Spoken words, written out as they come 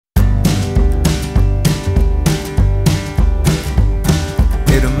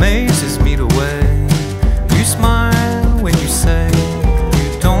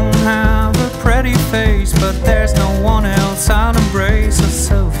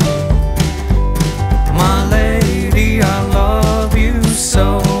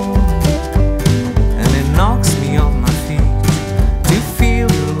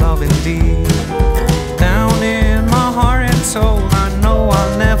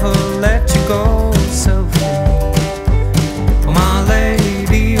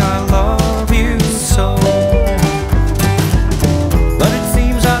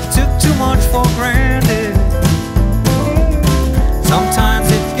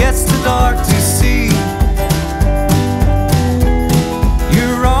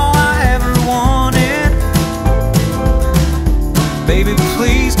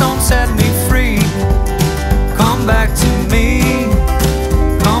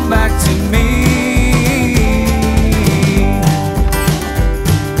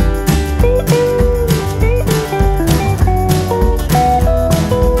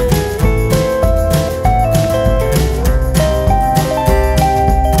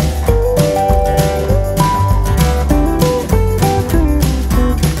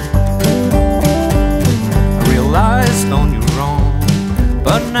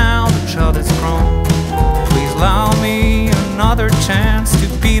chance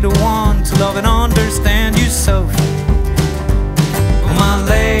to be the one to love and understand you, Sophie. Oh, my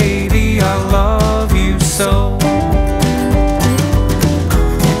lady, I love you so.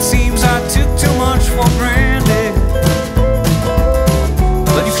 It seems I took too much for granted,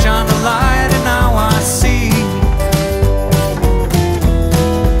 but you've shined a light and now I see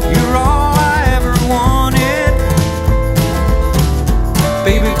you're all I ever wanted.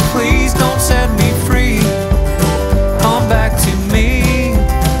 Baby, please don't set me free. Come back to me,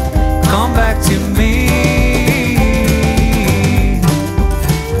 come back to me.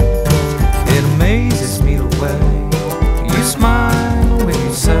 It amazes me the way you smile when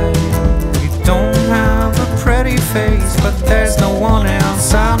you say you don't have a pretty face, but there's